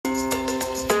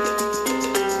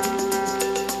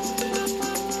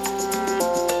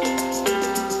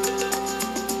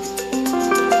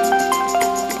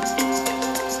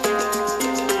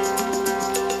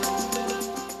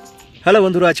Hello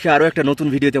বন্ধুরা, আজকে আরও একটা নতুন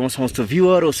ভিডিওতে আমার সমস্ত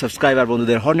ভিউয়ার ও সাবস্ক্রাইবার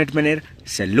বন্ধুদের হর্নেটম্যানের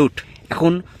স্যালুট।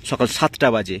 এখন সকাল 7টা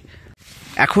বাজে।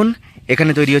 এখন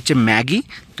এখানে তৈরি হচ্ছে ম্যাগি।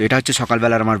 তো এটা হচ্ছে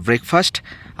সকালবেলার আমার ব্রেকফাস্ট।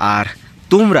 আর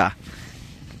তোমরা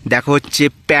দেখো হচ্ছে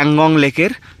প্যাংগং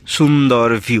লেকের সুন্দর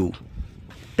ভিউ।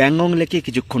 প্যাংগং লেকে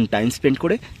কিছুক্ষণ টাইম স্পেন্ড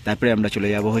করে তারপরে আমরা চলে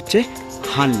যাব হচ্ছে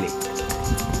হানলে।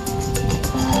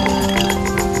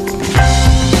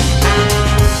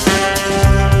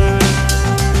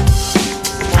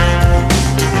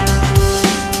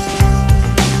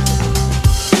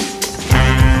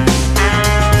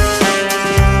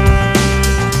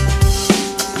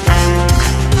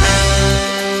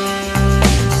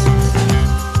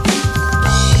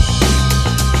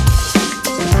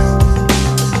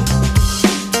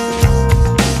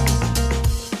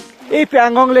 এই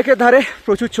প্যাংগং লেকের ধারে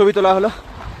প্রচুর ছবি তোলা হলো,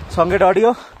 সঙ্গে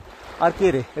অডিও। আর কে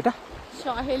রে এটা?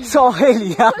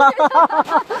 সহেলিয়া।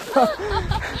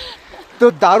 তো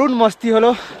দারুণ মস্তি হলো,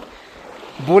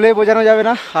 বলে বোঝানো যাবে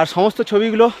না। আর সমস্ত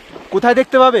ছবিগুলো কোথায়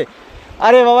দেখতে পাবে?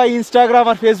 আরে বাবা, ইনস্টাগ্রাম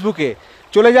আর ফেসবুকে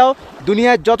চলে যাও।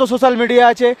 দুনিয়ার যত সোশ্যাল মিডিয়া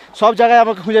আছে সব জায়গায়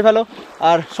আমাকে খুঁজে ফেলো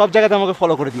আর সব জায়গাতে আমাকে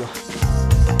ফলো করে দিও।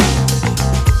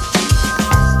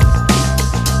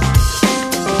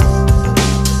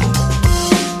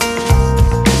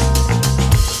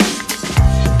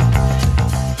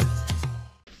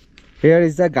 Here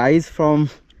is the guys from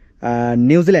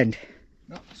New Zealand,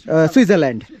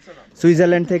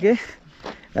 Switzerland থেকে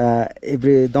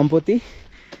দম্পতি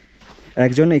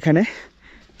একজন এখানে।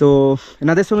 তো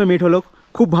এনাদের সঙ্গে মিট হলো,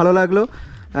 খুব ভালো লাগলো।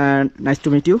 Nice to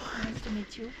meet you.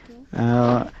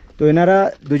 তো এনারা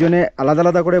দুজনে আলাদা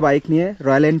আলাদা করে বাইক নিয়ে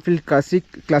রয়্যাল এনফিল্ড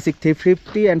ক্লাসিক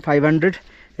 350 অ্যান্ড 500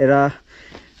 এরা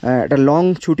একটা লং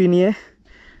ছুটি নিয়ে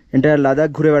এন্টায়ার লাদাখ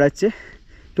ঘুরে বেড়াচ্ছে।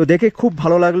 তো দেখে খুব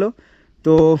ভালো লাগলো।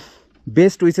 তো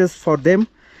best wishes for them.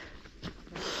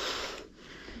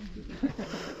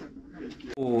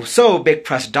 So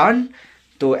breakfast ডান।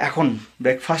 তো এখন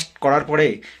ব্রেকফাস্ট করার পরে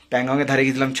প্যাংগংয়ের ধারে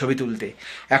গেছিলাম ছবি তুলতে।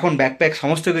 এখন ব্যাকপ্যাক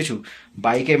সমস্ত কিছু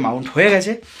বাইকে মাউন্ট হয়ে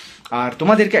গেছে। আর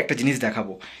তোমাদেরকে একটা জিনিস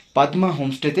দেখাবো, পদ্মা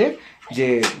হোমস্টেতে যে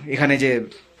এখানে যে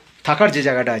থাকার যে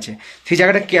জায়গাটা আছে সেই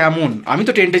জায়গাটা কেমন। আমি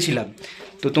তো টেন্টে ছিলাম,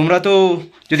 তো তোমরা তো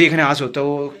যদি এখানে আসো তো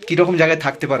কীরকম জায়গায়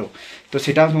থাকতে পারো তো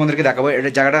সেটা আমি তোমাদেরকে দেখাবো।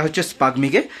 এটা জায়গাটা হচ্ছে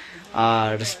স্পাগমিকে,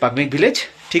 আর স্পাগমিক ভিলেজ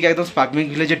ঠিক একদম স্পাগমিক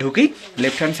ভিলেজে ঢুকি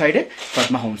লেফট হ্যান্ড সাইডে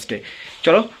পদ্মা হোমস্টে।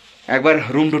 চলো একবার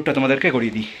রুম টুরটা তোমাদেরকে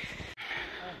করিয়ে দিই।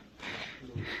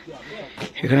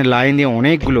 এখানে লাইন দিয়ে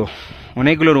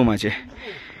অনেকগুলো রুম আছে।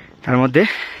 তার মধ্যে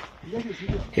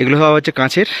এগুলো সব হচ্ছে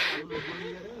কাঁচের।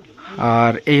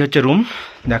 আর এই হচ্ছে রুম,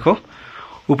 দেখো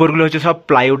উপরগুলো হচ্ছে সব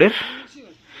প্লাইউডের,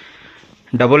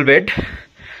 ডাবল বেড।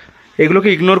 এগুলোকে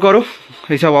ইগনোর করো,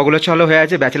 এইসব অগুলো চলো হয়ে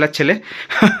আছে, ব্যাচেলার ছেলে।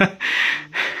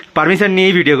 পারমিশন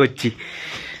নিয়েই ভিডিও করছি।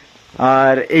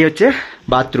 আর এই হচ্ছে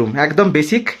বাথরুম, একদম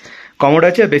বেসিক কমোড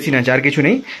আছে, বেসিন আছে, আর কিছু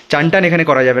নেই। চান টান এখানে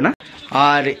করা যাবে না।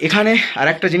 আর এখানে আর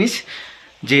একটা জিনিস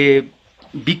যে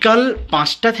বিকাল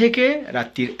 5টা থেকে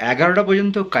রাত্রির 11টা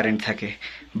পর্যন্ত কারেন্ট থাকে,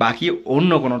 বাকি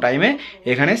অন্য কোনো টাইমে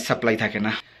এখানে সাপ্লাই থাকে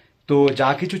না। তো যা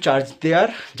কিছু চার্জ দেওয়ার,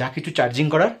 যা কিছু চার্জিং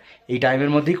করার এই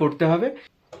টাইমের মধ্যেই করতে হবে।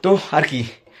 তো আর কি,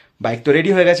 বাইক তো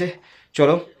রেডি হয়ে গেছে,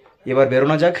 চলো এবার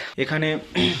বেরোনো যাক। এখানে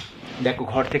দেখো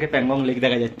ঘর থেকে প্যাংগং লেক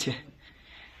দেখা যাচ্ছে,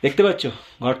 দেখতে পাচ্ছ?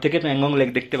 ঘর থেকে প্যাংগং লেক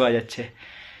দেখতে পাওয়া যাচ্ছে।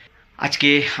 আজকে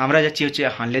আমরা যাচ্ছি হচ্ছে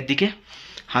হানলের দিকে।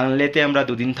 হানলেতে আমরা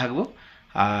 2 দিন থাকবো।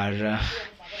 আর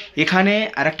এখানে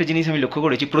আর একটা জিনিস আমি লক্ষ্য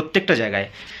করেছি, প্রত্যেকটা জায়গায়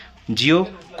জিও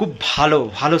খুব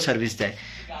ভালো সার্ভিস দেয়।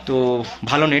 তো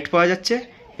ভালো নেট পাওয়া যাচ্ছে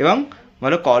এবং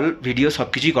ভালো কল ভিডিও সব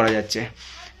কিছুই করা যাচ্ছে।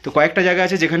 তো কয়েকটা জায়গা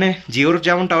আছে যেখানে জিওর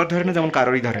যেমন টাওয়ার ধরে না, তেমন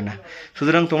কারোরই ধরে না।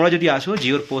 সুতরাং তোমরা যদি আসো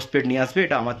জিওর পোস্টপেড নিয়ে আসবে,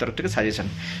 এটা আমার তরফ থেকে সাজেশন।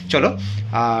 চলো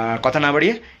আর কথা না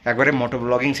বাড়িয়ে একবারে মোটো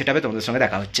ব্লগিং সেটআপে তোমাদের সঙ্গে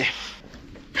দেখা হচ্ছে।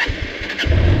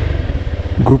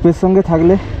 গ্রুপের সঙ্গে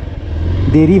থাকলে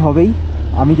দেরি হবেই।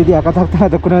 আমি যদি একা থাকতাম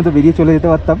এতক্ষণে হয়তো বেরিয়ে চলে যেতে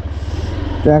পারতাম।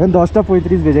 তো এখন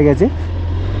 10:35 বেজে গেছে।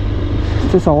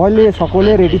 তো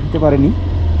সকলে রেডি হতে পারেনি।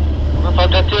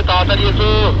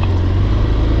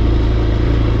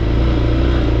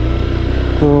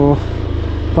 তো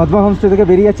পদ্মা হোমস্টে থেকে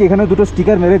বেরিয়ে যাচ্ছি। এখানে 2টো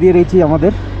স্টিকার মেরে দিয়ে রয়েছি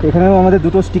আমাদের। এখানেও আমাদের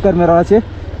 2টো স্টিকার মেরা আছে,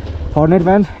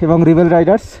 হর্নেটম্যান এবং রিবেল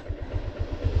রাইডার্স।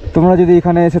 তোমরা যদি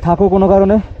এখানে এসে থাকো কোনো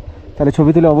কারণে, তাহলে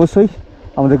ছবি তুলে অবশ্যই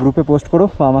আমাদের গ্রুপে পোস্ট করো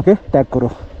বা আমাকে ট্যাগ করো।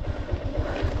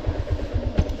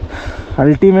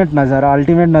 আলটিমেট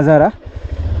নাজারা।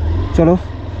 চলো,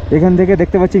 এখান থেকে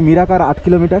দেখতে পাচ্ছি মিরাকার 8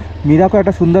 কিলোমিটার। মিরাকো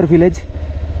একটা সুন্দর ভিলেজ।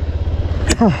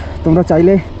 তোমরা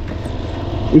চাইলে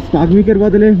এই স্পাগমিকের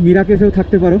বদলে মিরাকে এসেও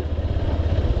থাকতে পারো।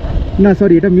 না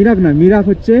সরি, এটা মিরাক না, মিরাক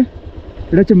হচ্ছে,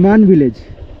 এটা হচ্ছে মান ভিলেজ,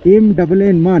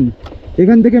 MNN মান।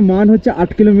 এখান থেকে মান হচ্ছে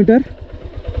 8 কিলোমিটার।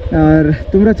 আর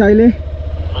তোমরা চাইলে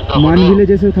মান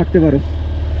ভিলেজে এসেও থাকতে পারো,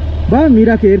 বা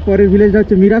মিরাকে এর পরের ভিলেজটা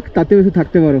হচ্ছে মিরাক, তাতেও এসে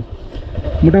থাকতে পারো।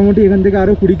 মোটামুটি এখান থেকে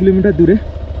আরও 20 কিলোমিটার দূরে।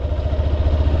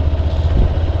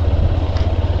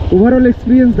 ওভারঅল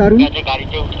এক্সপিরিয়েন্স দারুণ।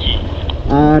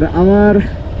 আর আমার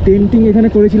টেন্টিং এখানে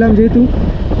করেছিলাম, যেহেতু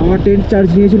আমার টেন্ট চার্জ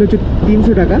নিয়েছিল হচ্ছে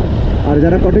 300 টাকা, আর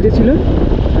যারা কটেজে ছিল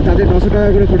তাদের 900 টাকা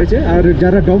করে পড়েছে, আর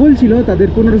যারা ডবল ছিল তাদের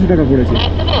 1500 টাকা পড়েছে।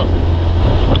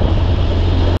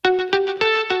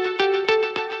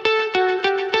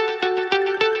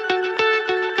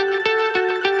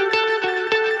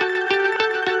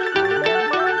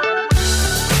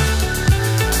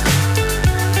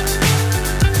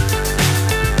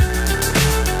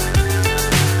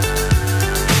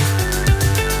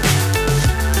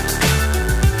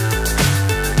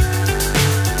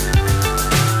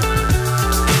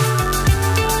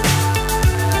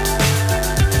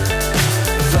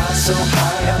 So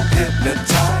high, I'm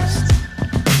hypnotized.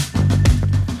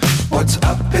 What's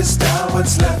up is down,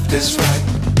 what's left is right.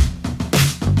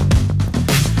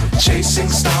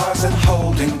 Chasing stars and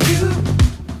holding you.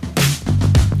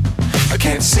 I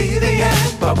can't see the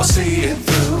end, but we'll see it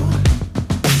through.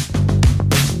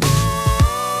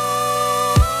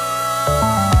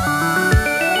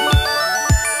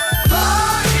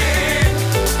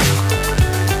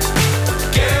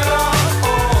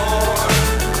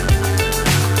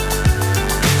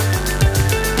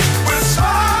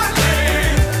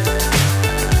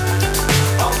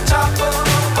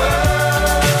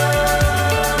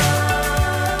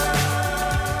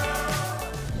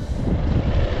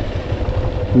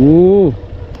 ও,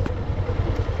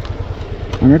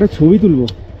 আমি একটা ছবি তুলবো,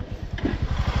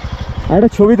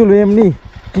 এমনি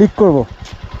ক্লিক করব।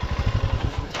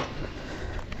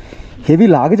 হেভি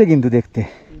লাগছে কিন্তু দেখতে।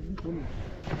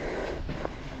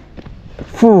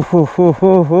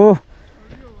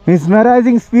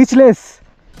 Mesmerizing, speechless.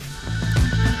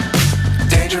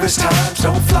 Dangerous times,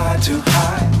 don't fly too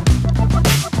high.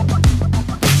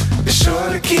 Be sure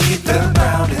to keep the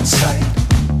ground in sight.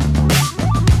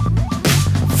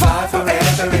 Fly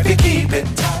forever if you keep it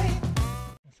tight.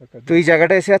 তো এই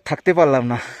জায়গাটা এসে আর থাকতে পারলাম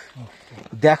না।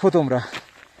 দেখো তোমরা,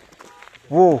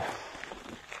 ও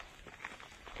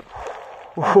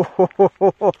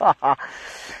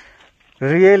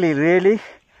রিয়েলি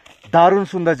দারুণ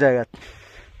সুন্দর জায়গা।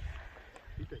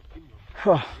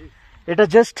 এটা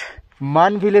জাস্ট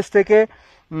মান ভিলেজ থেকে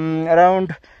অ্যারাউন্ড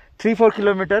 3-4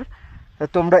 কিলোমিটার।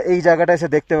 তোমরা এই জায়গাটা এসে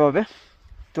দেখতে পাবে।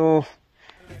 তো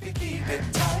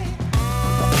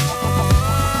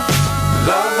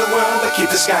Love the world, but keep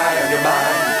the sky on your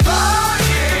mind.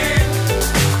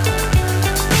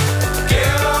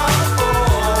 Get on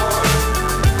board.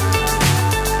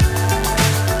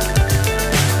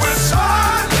 We're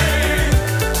soaring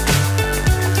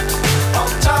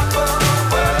on top of the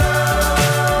world.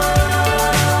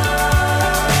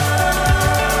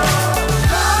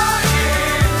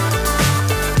 Flying.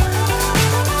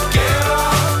 Get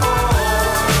on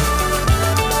board.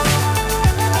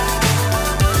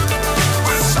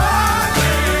 We're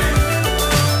soaring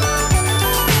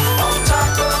on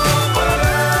top of the world.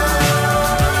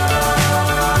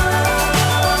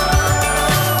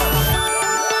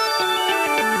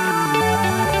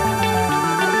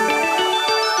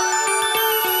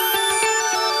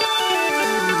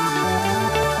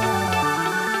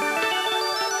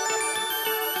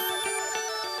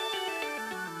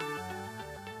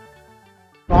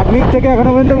 Public থেকে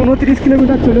এখনো পর্যন্ত 29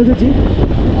 kilometre চলে এসেছি।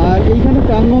 আর এইখানে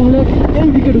Pangong lake এই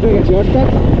দিকে ঢুকে গেছে, অর্থাৎ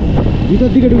ভিতর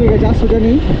দিকে ঢুকে গেছে, আর সোজা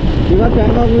নেই। এবার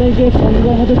প্যাংগং লেকের সঙ্গে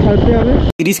আমাদের ছাড়তে হবে।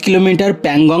 30 কিলোমিটার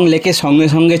প্যাংগং লেকের সঙ্গে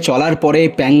সঙ্গে চলার পরে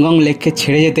প্যাংগং লেককে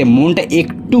ছেড়ে যেতে মনটা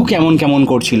একটু কেমন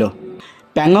করছিল।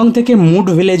 প্যাংগং থেকে মুড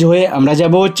ভিলেজ হয়ে আমরা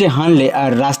যাব হচ্ছে হানলে,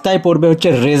 আর রাস্তায় পড়বে হচ্ছে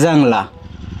রেজাংলা।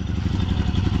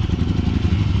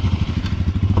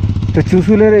 তো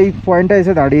চুসুলের এই পয়েন্টটা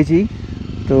এসে দাঁড়িয়েছি।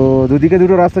 তো দুদিকে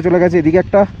দুটো রাস্তা চলে গেছে, এদিকে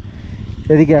একটা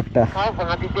এদিকে একটা।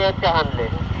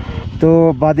 তো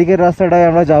বাঁদিকের রাস্তাটায়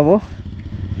আমরা যাব,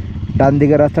 ডান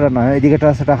দিকের রাস্তাটা নয়, এদিকের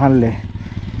রাস্তাটা হানলে।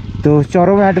 তো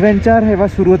চরম অ্যাডভেঞ্চার এবার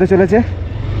শুরু হতে চলেছে।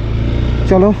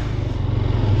 চলো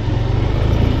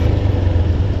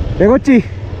এগোচ্ছি,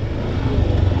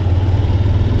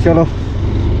 চলো।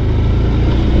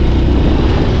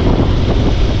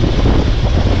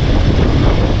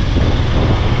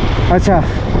 আচ্ছা,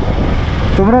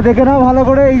 তোমরা দেখে নাও ভালো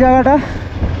করে এই জায়গাটা।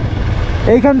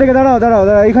 এইখান থেকে দাঁড়াও,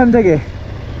 এইখান থেকে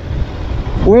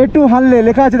ওয়ে টু হানলে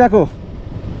লেখা আছে, দেখো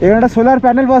এখানে একটা সোলার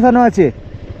প্যানেল বসানো আছে।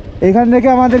 এখান থেকে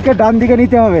আমাদেরকে ডান দিকে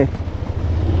নিতে হবে।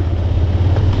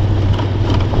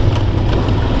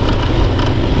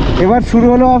 এবার শুরু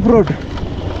হলো অফ রোড।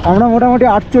 আমরা মোটামুটি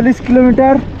 48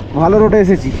 কিলোমিটার ভালো রোডে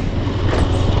এসেছি।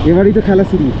 এবারই তো খেলা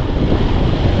শুরু।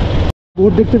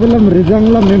 বোর্ড দেখতে পেলাম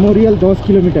রেজাংলা মেমোরিয়াল 10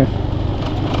 কিলোমিটার,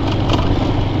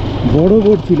 বড়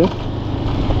বোর্ড ছিল।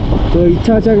 তো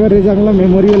ইচ্ছা আছে একবার রেজাংলা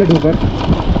মেমোরিয়ালে ঢোকার।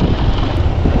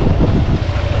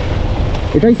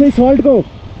 এটাই সেই সল্ট গো,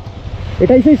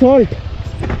 এটাই সেই সল্ট।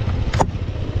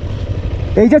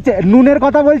 এই যে নুনের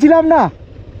কথা বলছিলাম না,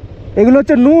 এগুলো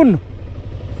হচ্ছে নুন।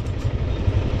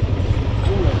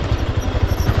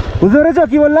 বুঝতে পেরেছো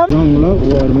কি বললাম? বাংলা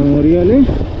ওয়ার মেমোরিয়ালে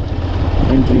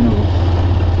এন্ট্রি নেব।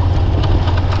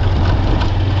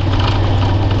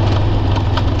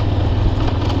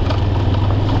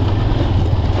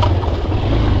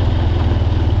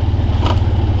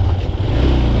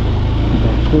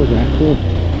 দেখো দেখো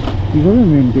কিভাবে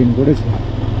মেনটেন করেছে।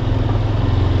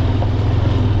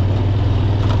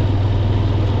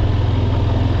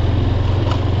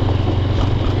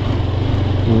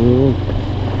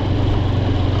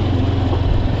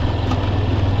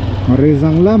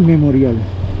 रेजांगला मेमोरियल।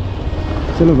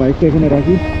 चलो बाइक को एखाने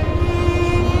राखी।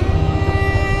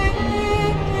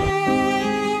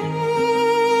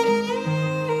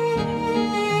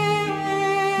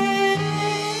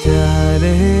 जा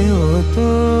रहे हो तो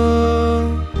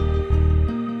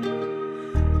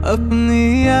अपनी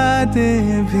यादें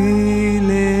भी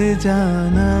ले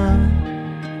जाना,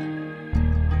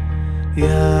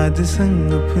 याद संग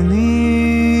अपनी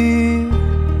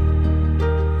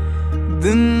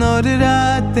दिन और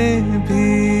रातें भी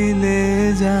ले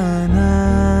जाना।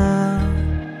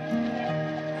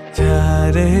 जा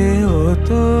रहे हो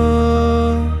तो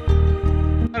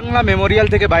রেজাংলা মেমোরিয়াল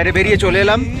থেকে বাইরে বেরিয়ে চলে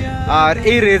এলাম। আর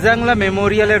এই রেজাংলা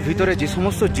মেমোরিয়ালের ভিতরে যে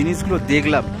সমস্ত জিনিসগুলো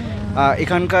দেখলাম,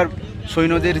 এখানকার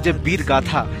সৈন্যদের যে বীর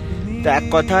গাথা, তা এক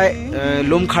কথায়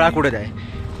লোম খাড়া করে দেয়।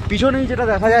 পিছনেই যেটা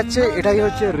দেখা যাচ্ছে এটাই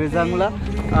হচ্ছে রেজাংলা,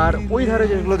 আর ওই ধারে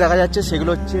যেগুলো দেখা যাচ্ছে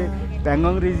সেগুলো হচ্ছে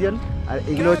প্যাংগং রিজিয়ন, আর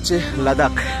এগুলো হচ্ছে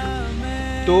লাদাখ।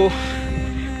 তো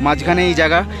মাঝখানে এই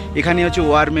জায়গা, এখানে হচ্ছে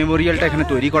ওয়ার মেমোরিয়ালটা এখানে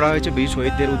তৈরি করা হয়েছে বীর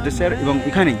শহীদদের উদ্দেশ্যে। এবং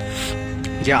এখানেই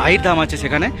যে আহির ধাম আছে,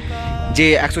 সেখানে যে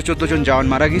 114 জন জওয়ান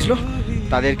মারা গিয়েছিল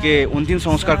তাদেরকে অন্তিম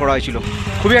সংস্কার করা হয়েছিল।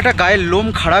 খুবই একটা গায়ের লোম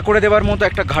খাড়া করে দেওয়ার মতো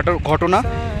একটা ঘটনা,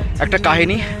 একটা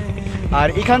কাহিনী। আর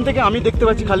এখান থেকে আমি দেখতে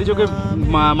পাচ্ছি খালি চোখে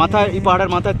মাথায়, এই পাহাড়ের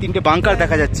মাথায় 3টে বাংকার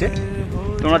দেখা যাচ্ছে।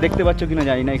 তোমরা দেখতে পাচ্ছ কিনা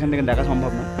জানি না, এখান থেকে দেখা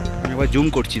সম্ভব না। আমি একবার জুম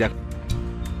করছি, দেখো।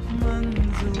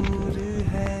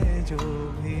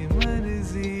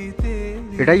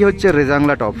 এটাই হচ্ছে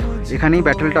রেজাংলা টপ, এখানেই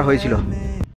ব্যাটেলটা হয়েছিল।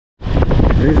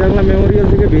 রেজাংলা মেমোরিয়াল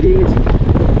থেকে বেরিয়ে গেছি,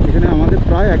 এখানে আমাদের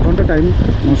প্রায় 1 ঘন্টা টাইম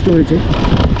নষ্ট হয়েছে।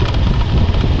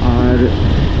 আর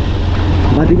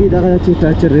বাদিকেই দেখা যাচ্ছে এটা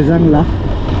হচ্ছে রেজাংলা।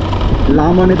 লা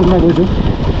মানে তোমরা বোঝো,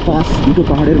 পাস, দুটো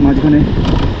পাহাড়ের মাঝখানে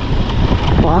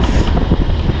পাস।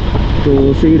 তো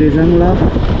সেই রেজাংলা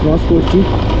ক্রস করছি।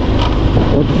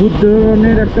 অদ্ভুত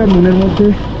ধরনের একটা মনের মধ্যে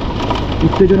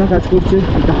উত্তেজনা কাজ করছে,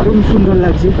 দারুণ সুন্দর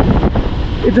লাগছে।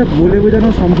 এটা বলে বোঝানো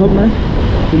সম্ভব নয়,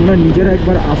 তোমরা নিজেরা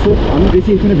একবার আসো। আমি বেশি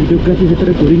এখানে ভিডিওগ্রাফি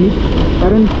ভেতরে করিনি,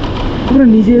 কারণ তোমরা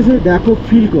নিজে এসে দেখো,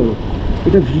 ফিল করো।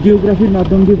 এটা ভিডিওগ্রাফির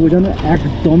মাধ্যম দিয়ে বোঝানো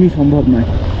একদমই সম্ভব নয়।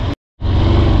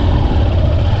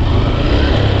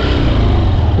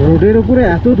 রোডের উপরে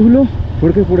এত ধুলো,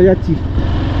 ভড়কে পড়ে যাচ্ছি,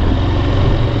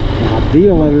 ভাবতেই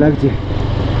অবাক লাগছে।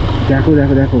 দেখো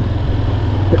দেখো দেখো,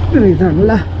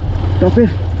 রেজাংলা টপের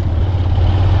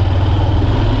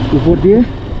উপর দিয়ে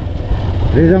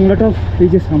রেজাংলা টপ এই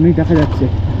যে সামনেই দেখা যাচ্ছে।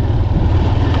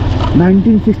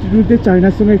 1962-তে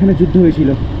চায়নার সঙ্গে এখানে যুদ্ধ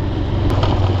হয়েছিল।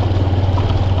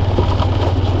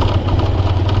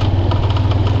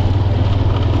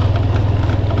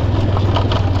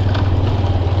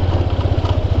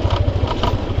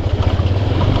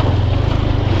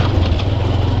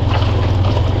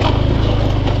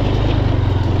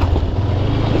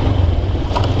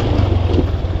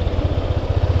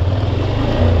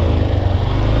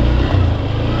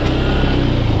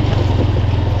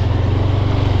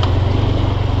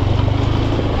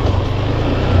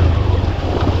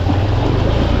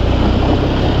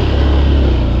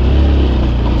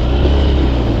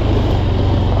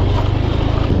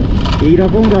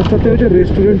 এইরকম রাস্তাতে একটা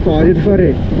রেস্টুরেন্ট পাওয়া যেতে পারে,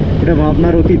 এটা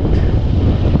ভাবনার অতীত।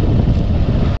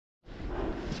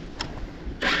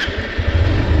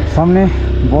 সামনে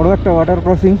বড় একটা ওয়াটার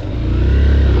ক্রসিং।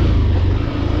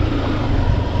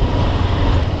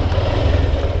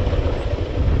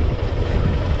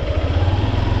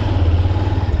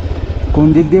 কোন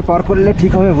দিক দিয়ে পার করলে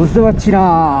ঠিক হবে বুঝতে পারছি না,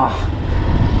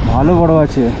 ভালো বড়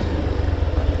আছে।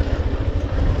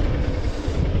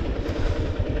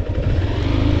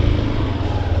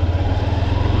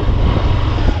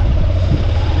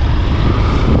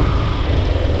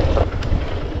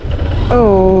 ओ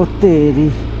तेरी,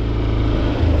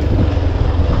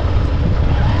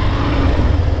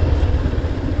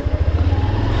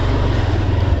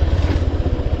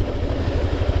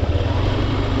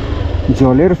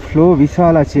 জলের ফ্লো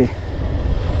বিশাল আছে,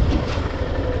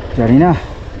 জানি না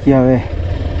কি হবে।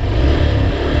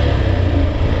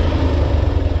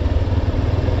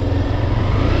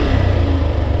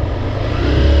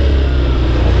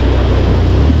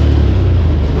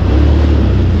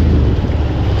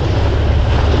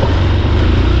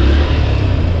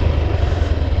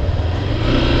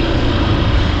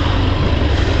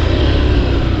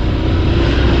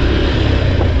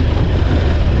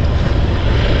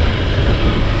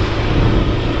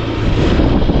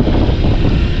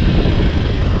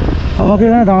 আমাকে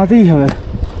এখানে দাঁড়াতেই হবে।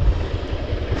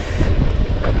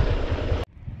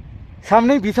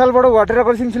 সামনেই বিশাল বড় ওয়াটার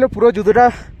ক্রসিং ছিল, পুরো জুতোটা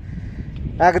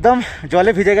একদম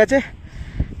জলে ভিজে গেছে।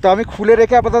 তো আমি খুলে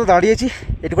রেখে আপাতত দাঁড়িয়েছি,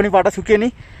 একটুখানি পাটা শুকিয়ে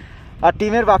নিই। আর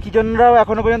টিমের বাকি জনরাও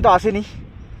এখনও পর্যন্ত আসেনি,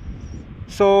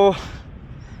 সো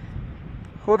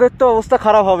ওদের তো অবস্থা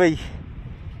খারাপ হবেই।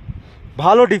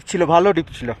 ভালো ডিপ ছিল, ভালো ডিপ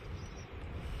ছিল।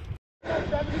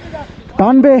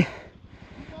 টানবে,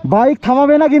 বাইক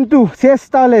থামাবে না কিন্তু, শেষ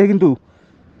তাহলে কিন্তু।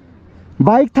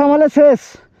 বাইক থামালে শেষ,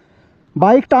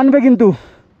 বাইক টানবে কিন্তু।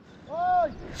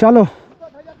 চলো,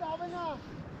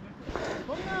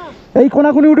 এই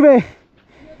কোনাকুনি উঠবে,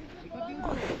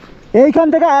 এইখান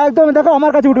থেকে একদম দেখো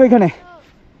আমার কাছে উঠবে, এখানে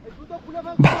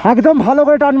একদম ভালো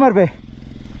করে টান মারবে।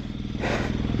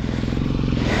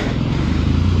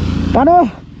 টানো,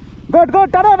 গুড গুড,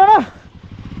 টানো টানো,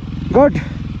 গুড।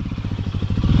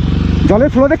 জলের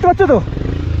ফ্লো দেখতে পাচ্ছ তো?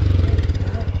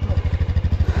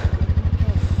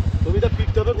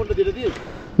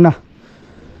 না,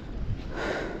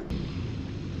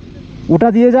 ওটা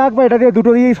দিয়ে যাক বা এটা দিয়ে,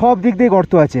 দুটো দিয়ে সব দিক দিয়ে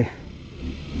গর্ত আছে।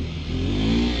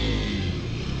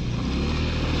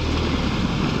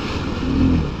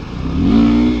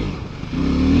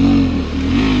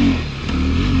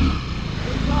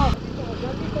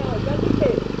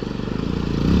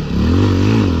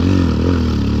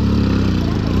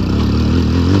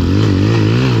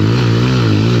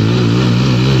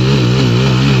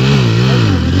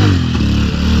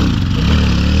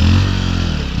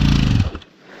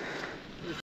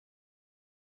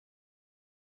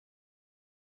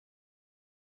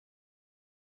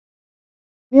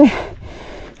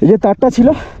 এই যে তারটা ছিল,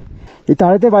 এই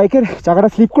তারেতে বাইকের চাকাটা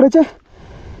স্লিপ করেছে,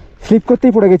 স্লিপ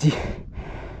করতেই পড়ে গেছি।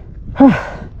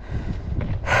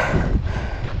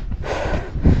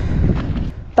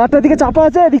 তারটার দিকে চাপা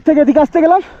আছে, এদিক থেকে এদিকে আসতে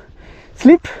গেলাম,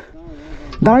 স্লিপ,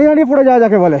 দাঁড়িয়ে দাঁড়িয়ে পড়ে যাওয়া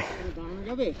যাকে বলে।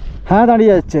 হ্যাঁ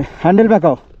দাঁড়িয়ে যাচ্ছে, হ্যান্ডেল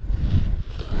ব্যাকাও।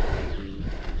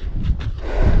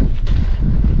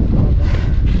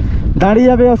 দাঁড়িয়ে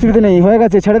যাবে, অসুবিধা নেই, হয়ে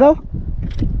গেছে, ছেড়ে দাও।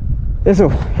 এসো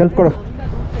হেল্প করো।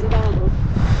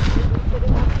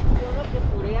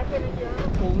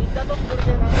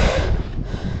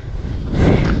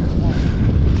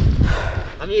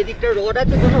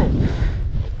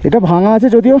 এটা ভাঙা আছে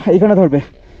যদিও, এইখানে ধরবে,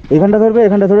 এইখানটা ধরবে,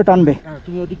 এখানটা ধরে টানবে।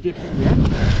 তুমি ওদিক দিয়ে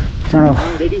টানো,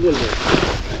 রেডি বলবে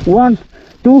 1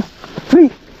 2 3।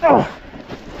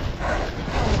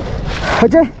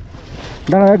 হচ্ছে,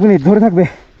 দাঁড়াও 1 মিনিট, ধরে থাকবে,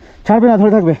 ছাড়বে না,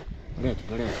 ধরে থাকবে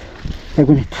 1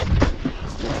 মিনিট।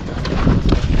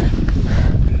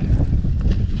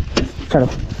 ছাড়ো,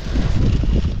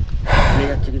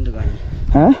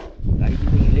 হ্যাঁ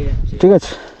ঠিক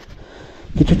আছে।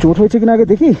 কিছু চোট হয়েছে কিনা আগে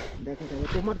দেখি।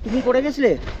 তুমি পড়ে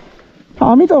গেছিলে?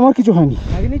 আমি তো, আমার কিছু হয়নি।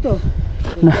 লাগেনি তো?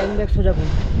 না। সোজা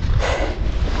করুন।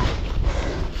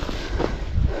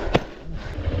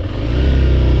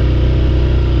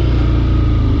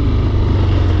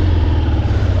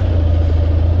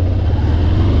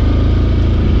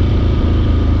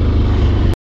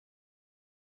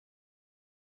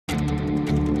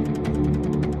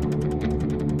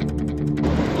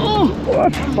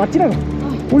 পাচ্ছি না,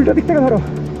 উল্টো দিক থেকে ধরো,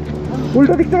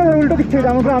 উল্টো দিক থেকে ধরো, উল্টো দিক থেকে,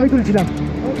 যেমন আমি তুলছিলাম।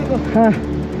 হ্যাঁ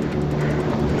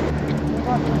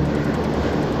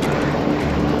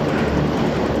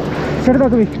ছেড়ে দাও,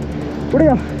 তুমি উঠে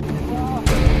যাও।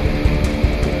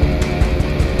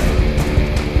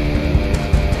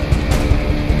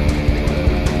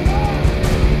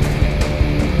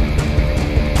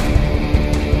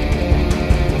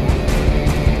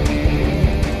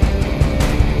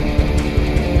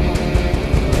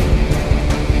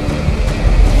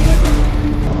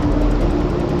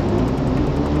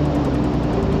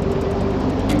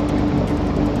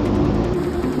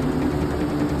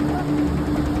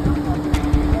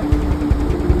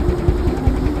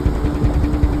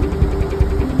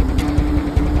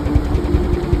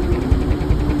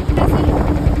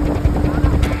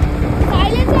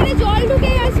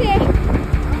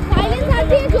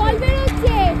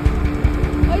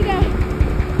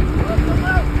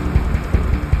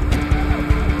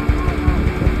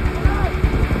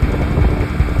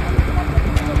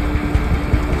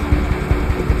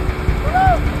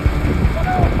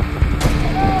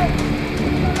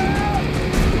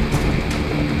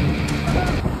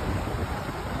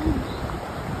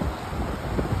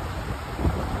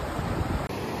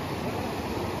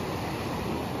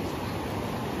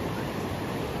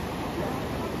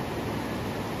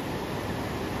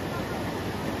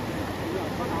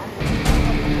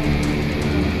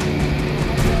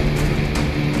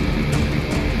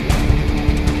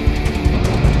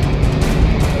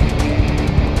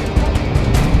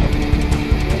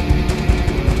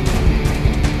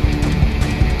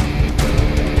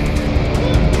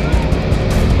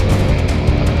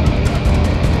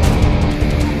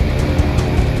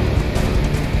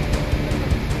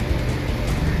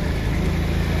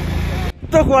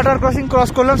 ভয়ানক ওয়াটার ক্রসিং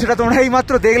ক্রস করলাম, সেটা তোমরা এই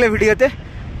মাত্র দেখলে ভিডিওতে।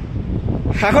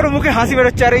 এখনো মুখে হাসি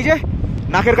বেরোচ্ছে, আর এই যে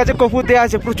নাকের কাছে কপুর দেওয়া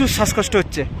আছে, প্রচুর শ্বাসকষ্ট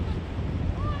হচ্ছে।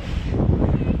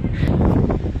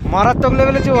 মারাত্মক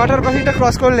লেভেলে যে ওয়াটার ক্রসিংটা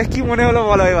ক্রস করলে কি মনে হলো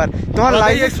বলো এবার তোমার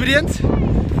লাইফ এক্সপিরিয়েন্স?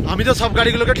 আমি তো সব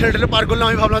গাড়িগুলোকে ঠেলে ঠেলে পার করলাম,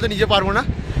 আমি ভাবলাম তো নিজে পারবো না,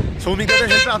 সৌমিকদের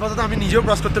হেল্পে আপাতত আমি নিজেও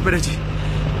ক্রস করতে পেরেছি।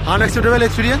 আনএক্সপেক্টেবল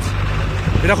এক্সপিরিয়েন্স,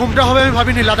 এরকমটা হবে আমি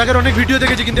ভাবিনি। লাদাখের অনেক ভিডিও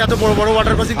দেখেছি, কিন্তু এত বড় বড়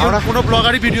ওয়াটার ক্রসিং কোনো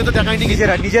ব্লগারই ভিডিওতে দেখায়নি।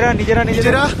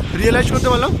 নিজেরা রিয়েলাইজ করতে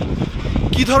পারলাম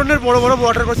কি ধরনের বড় বড়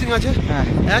ওয়াটার ক্রসিং আছে।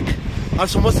 এক আর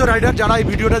সমস্ত রাইডার যারা এই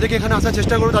ভিডিওটা দেখে এখানে আসার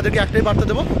চেষ্টা করো, তাদেরকে একটাই বার্তা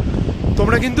দেবো,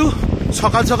 তোমরা কিন্তু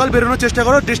সকাল সকাল বেরোনোর চেষ্টা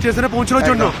করো ডেস্টিনেশনে পৌঁছানোর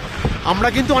জন্য। আমরা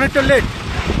কিন্তু অনেকটা লেট,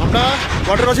 আমরা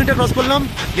ওয়াটার ক্রসিংটা ক্রস করলাম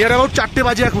নিয়ার অ্যাবাউট 4টে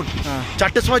বাজে। এখন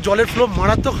 4টের সময় জলের ফ্লো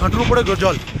মারাত্মক, হাঁটুর উপরে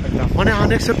জল, মানে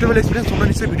আনএক্সেপ্টেবল এক্সপিরিয়েন্স। তোমরা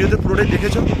নিশ্চয়ই ভিডিওতে পুরোটাই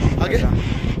দেখেছো আগে।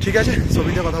 ঠিক আছে,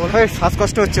 ছবিতে কথা বলো।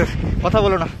 শ্বাসকষ্ট হচ্ছে, কথা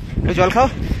বলো না, একটু জল খাও।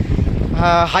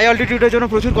 হাই অল্টিটিউডের জন্য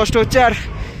প্রচুর কষ্ট হচ্ছে, আর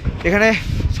এখানে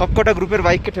সবকটা গ্রুপের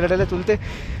বাইককে ঠেলে ঠেলে তুলতে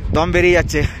দম বেরিয়ে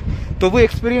যাচ্ছে। তবু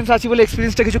এক্সপিরিয়েন্স আছি বলে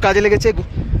এক্সপিরিয়েন্সটা কিছু কাজে লেগেছে,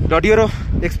 ডডিওরও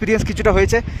এক্সপিরিয়েন্স কিছুটা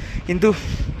হয়েছে, কিন্তু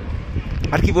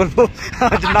আর কি বলবো,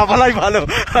 না বলাই ভালো।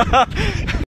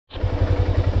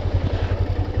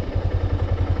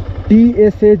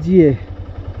 TSAGA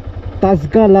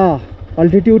তাজগালা,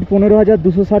 altitude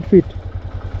 15,260 fit.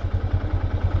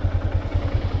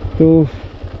 তো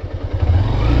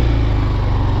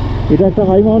এটা একটা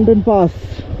হাই মাউন্টেন পাস,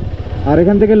 আর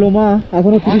এখান থেকে লোমা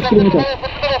এখনো 30 কিলোমিটার।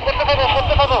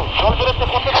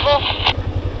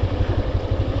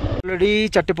 অলরেডি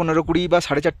 4:15, 20 বা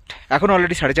 4:30, এখন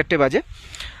অলরেডি 4:30 বাজে।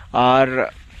 আর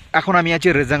এখন আমি আছি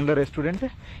রেজাংলা রেস্টুরেন্টে।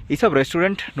 এইসব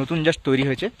রেস্টুরেন্ট নতুন জাস্ট তৈরি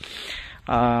হয়েছে।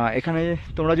 এখানে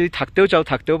তোমরা যদি থাকতেও চাও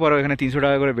থাকতেও পারো, এখানে 300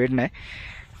 টাকা করে বেড নেয়।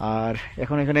 আর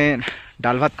এখন এখানে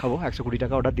ডাল ভাত খাবো, 120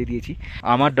 টাকা অর্ডার দিয়ে দিয়েছি।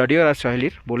 আমার ডডিওর আর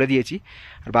সোহেলির বলে দিয়েছি,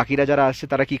 আর বাকিরা যারা আসছে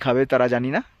তারা কি খাবে তারা জানি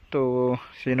না, তো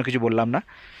সেই জন্য কিছু বললাম না।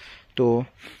 তো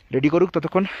রেডি করুক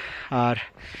ততক্ষণ। আর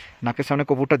নাকের সামনে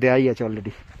কপুরটা দেওয়াই আছে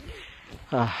অলরেডি।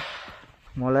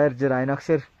 মলয়ের যে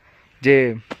রাইনক্সের যে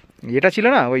ইয়েটা ছিল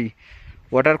না, ওই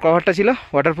ওয়াটার কভারটা ছিল,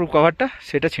 ওয়াটারপ্রুফ কভারটা,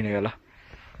 সেটা ছিঁড়ে গেল,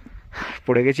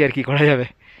 পড়ে গেছি, আর কি করা যাবে।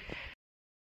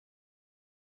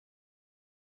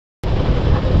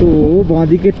 তো বাঁ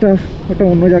দিকেরটা ওটা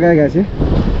অন্য জায়গায় গেছে,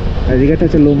 এদিকেরটা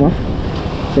হচ্ছে লোমা।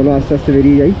 চলো আস্তে আস্তে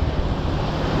বেরিয়ে যাই।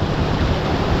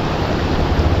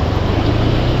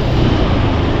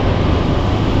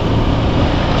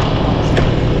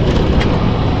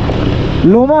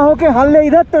 लोमा होके हालने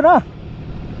इधर तो ना,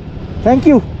 थैंक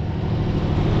यू।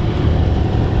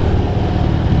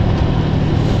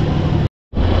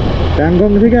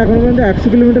 প্যাংগং থেকে এখনো পর্যন্ত 100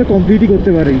 কিলোমিটার কমপ্লিটই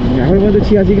করতে পারিনি। এখনো পর্যন্ত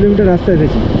 86 কিলোমিটার রাস্তা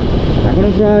এসেছি, এখনো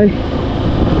প্রায়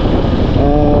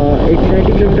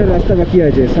 80-90 কিলোমিটার রাস্তা বাকি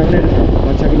আছে। সামনের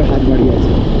বাচ্চাগুলো হাত বাড়িয়ে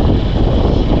আছে।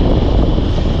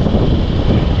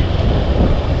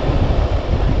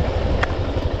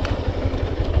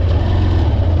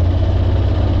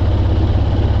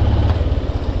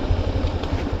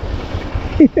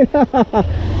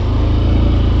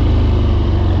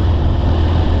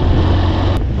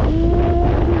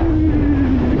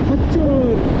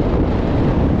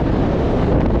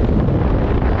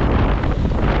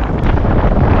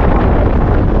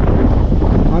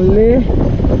 হানলে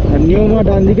নিয়মা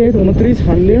ডান দিকে 29,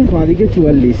 হানলে বাঁ দিকে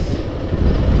 44।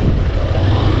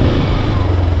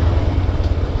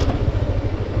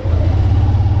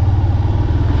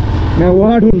 मैं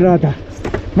वहाँ ढूंढ रहा था,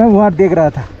 मैं वहाँ देख रहा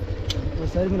था। तो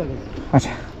सर में लगा।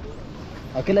 अच्छा,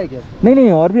 अकेला ही क्या? नहीं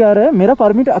नहीं, और भी आ रहा है। मेरा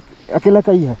परमिट अकेला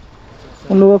का ही है,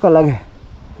 उन लोगों का अलग है।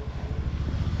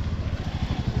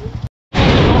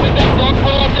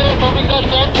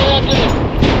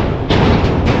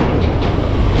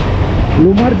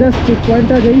 लुमार जस्ट चेक पॉइंट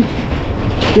आ गई।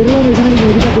 করলাম এখানে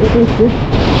নদীটা বেরোতে হচ্ছে।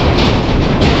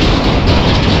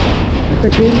 একটা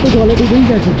ট্রেন তো জলে ডুবেই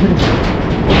গেছে।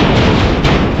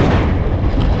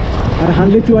 আর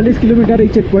হানলে 44 কিলোমিটার এই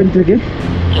চেক পয়েন্ট থেকে।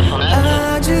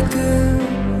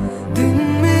 दिन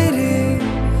मेरे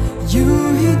यूं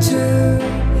ही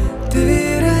चलते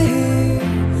रहे,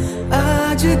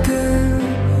 आजकल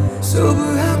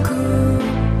सुबह को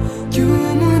क्यों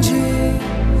मुझे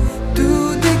तू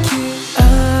देखे।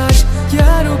 आज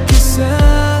यारों के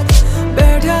साथ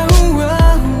बैठा हुआ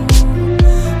हूँ,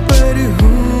 पर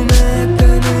हूँ मैं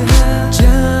तन्हा।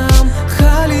 जाम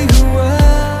खाली हुआ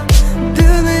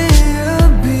दिल में,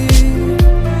 अभी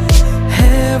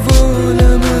है वो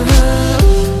लम्हा।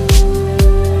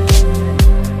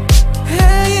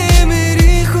 है ये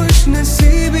मेरी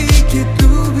खुशनसीबी कि तू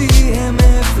भी है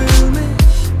महफिल में।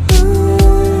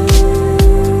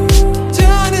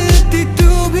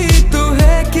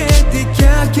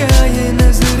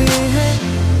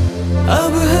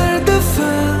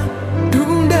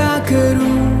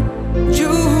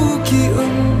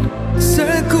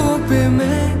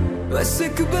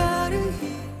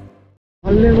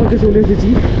 চলে এসেছি।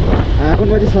 এখন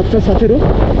বাজে 7:17।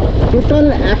 টোটাল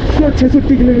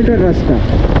 166 কিলোমিটার রাস্তা।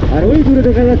 আর ওই দূরে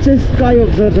দেখা যাচ্ছে স্কাই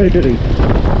অবজারভেটরি।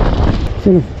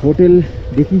 চলো হোটেল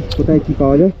দেখি কোথায় কি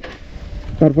পাওয়া যায়,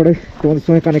 তারপরে তোমাদের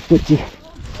সঙ্গে কানেক্ট করছি।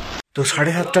 তো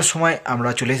 7:30টার সময় আমরা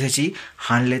চলে এসেছি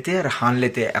হানলেতে। আর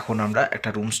হানলেতে এখন আমরা একটা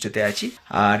রুম স্টেতে আছি।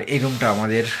 আর এই রুমটা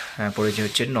আমাদের পড়েছে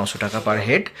হচ্ছে 900 টাকা per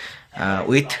head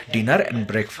with dinner and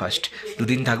breakfast. 2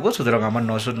 দিন থাকবো, সুতরাং আমার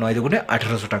 909 দুগুণে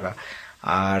 1800 টাকা।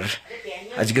 আর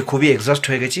আজকে খুবই এক্সস্ট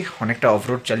হয়ে গেছি, অনেকটা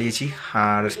অফরোড চালিয়েছি।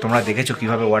 আর তোমরা দেখেছো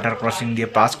কীভাবে ওয়াটার ক্রসিং দিয়ে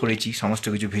পাস করেছি, সমস্ত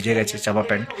কিছু ভিজে গেছে, চাপা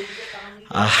প্যান্ট।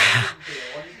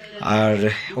 আর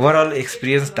ওভারঅল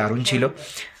এক্সপিরিয়েন্স দারুণ ছিল।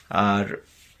 আর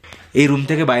এই রুম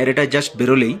থেকে বাইরেটা জাস্ট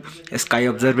বেরোলেই স্কাই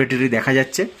অবজারভেটরি দেখা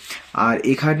যাচ্ছে। আর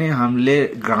এখানে হানলে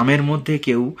গ্রামের মধ্যে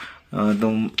কেউ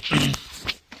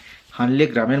হানলে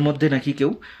গ্রামের মধ্যে নাকি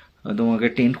কেউ তোমাকে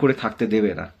টেন্ট করে থাকতে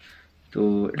দেবে না, তো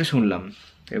এটা শুনলাম।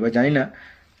 এবার জানি না,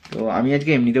 তো আমি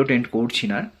আজকে এমনিতেও টেন্ট করছি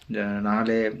না,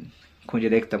 নাহলে খুঁজে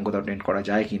দেখতাম কোথাও টেন্ট করা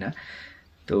যায় কি না।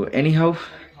 তো এনিহাউ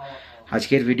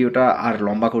আজকের ভিডিওটা আর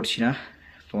লম্বা করছি না,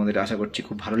 তোমাদের আশা করছি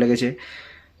খুব ভালো লেগেছে।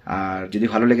 আর যদি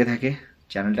ভালো লেগে থাকে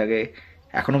চ্যানেলটাকে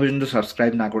এখনও পর্যন্ত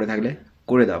সাবস্ক্রাইব না করে থাকলে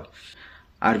করে দাও,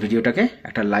 আর ভিডিওটাকে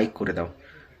একটা লাইক করে দাও।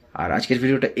 আর আজকের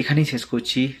ভিডিওটা এখানেই শেষ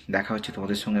করছি, দেখা হচ্ছে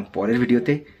তোমাদের সঙ্গে পরের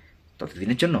ভিডিওতে।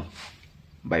 ততদিনের জন্য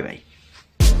বাই বাই।